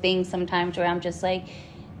through those things sometimes where I'm just like,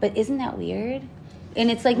 but isn't that weird?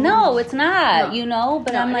 And it's like, no, it's not,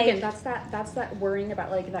 but I'm and like, again, that's that worrying about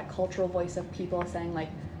like that cultural voice of people saying like,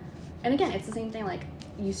 and again, it's the same thing, like,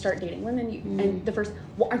 you start dating women, and the first,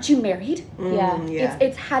 well, aren't you married? Yeah.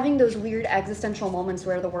 It's having those weird existential moments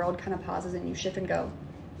where the world kind of pauses and you shift and go,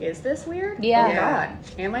 is this weird? Yeah. Oh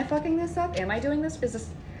God, am I fucking this up? Am I doing this? Is this?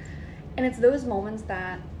 And it's those moments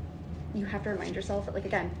that you have to remind yourself that, like,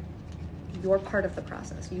 again, you're part of the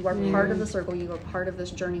process. You are part of the circle. You are part of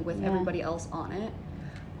this journey with everybody else on it.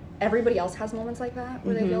 Everybody else has moments like that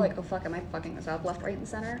where they feel like, oh fuck, am I fucking this up left, right, and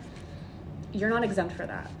center? You're not exempt for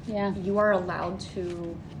that. Yeah. You are allowed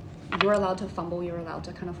to fumble. You're allowed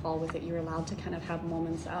to kind of fall with it. You're allowed to kind of have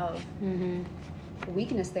moments of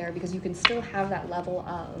weakness there, because you can still have that level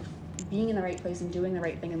of being in the right place and doing the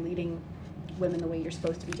right thing and leading women the way you're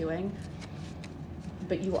supposed to be doing.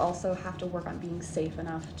 But you also have to work on being safe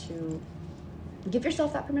enough to give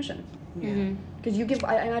yourself that permission. Because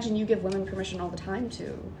I imagine you give women permission all the time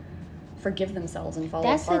to forgive themselves and fall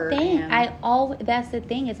that's apart. the thing. And That's the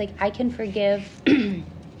thing. It's like I can forgive and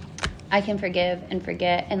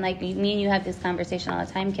forget. And like me and you have this conversation all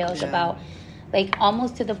the time, Kayla, about like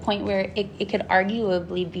almost to the point where it could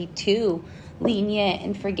arguably be too lenient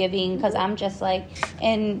and forgiving, because I'm just like,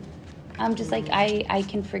 I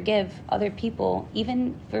can forgive other people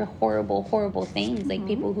even for horrible things, like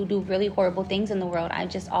people who do really horrible things in the world. I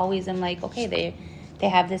just always am like, okay, they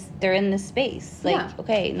have this, they're in this space, like,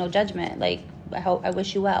 okay, no judgment, like, I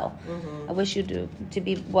wish you well. I wish you to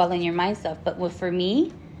be well in your mind stuff. But for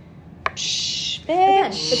me,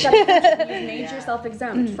 again, bitch. it's that you've made yourself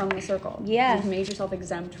exempt from the circle. Yeah. You've made yourself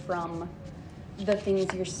exempt from the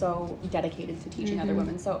things you're so dedicated to teaching other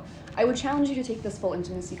women. So I would challenge you to take this full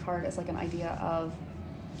intimacy card as like an idea of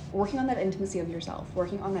working on that intimacy of yourself,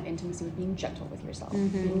 working on that intimacy with being gentle with yourself,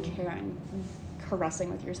 being caring,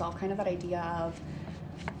 caressing with yourself, kind of that idea of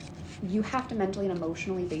you have to mentally and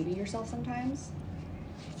emotionally baby yourself sometimes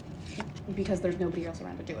because there's nobody else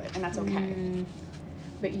around to do it, and that's okay.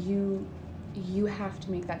 But you have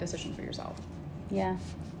to make that decision for yourself. Yeah.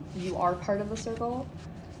 You are part of the circle.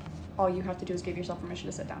 All you have to do is give yourself permission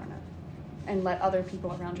to sit down in it and let other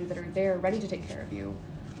people around you that are there ready to take care of you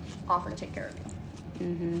offer to take care of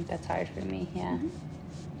you. That's hard for me. Yeah.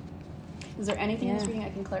 Is there anything in this reading I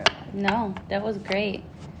can clarify? No, that was great.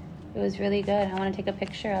 It was really good. I want to take a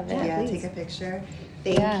picture of it. Yeah, please. take a picture.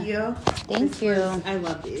 Thank you. Thank This you. was- I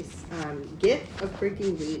love these. Get a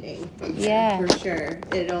freaking reading. From them, Yeah. for sure.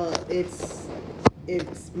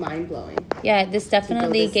 It's mind blowing. Yeah, this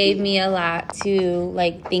definitely this gave deep. me a lot to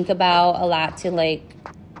like think about, a lot to like,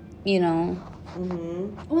 Well,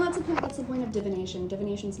 that's the point of divination.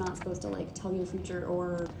 Divination's not supposed to like tell you the future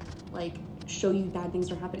or like show you bad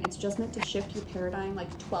things are happening. It's just meant to shift your paradigm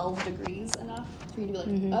like 12 degrees enough for you to be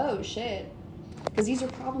like, oh shit. Because these are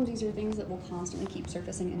problems, these are things that will constantly keep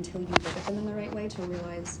surfacing until you look at them in the right way to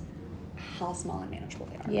realize how small and manageable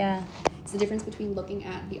they are. Yeah. It's the difference between looking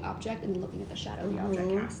at the object and looking at the shadow the object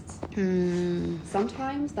casts. Mm.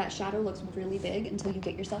 Sometimes that shadow looks really big until you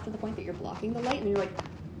get yourself to the point that you're blocking the light and you're like,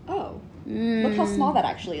 oh, look how small that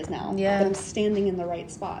actually is now. Yeah. But I'm standing in the right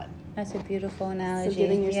spot. That's a beautiful analogy. So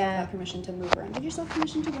giving yourself yeah. that permission to move around. Give yourself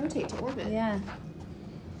permission to rotate, to orbit. Yeah.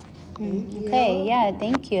 Thank you. Okay, yeah,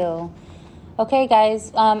 thank you. Okay,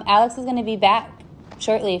 guys, Alex is going to be back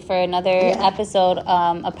shortly for another episode,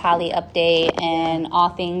 a Polly update and all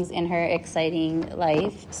things in her exciting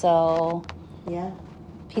life. So, Yeah.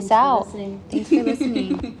 peace Thanks for out. listening. Thanks for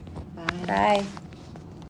listening. Bye. Bye.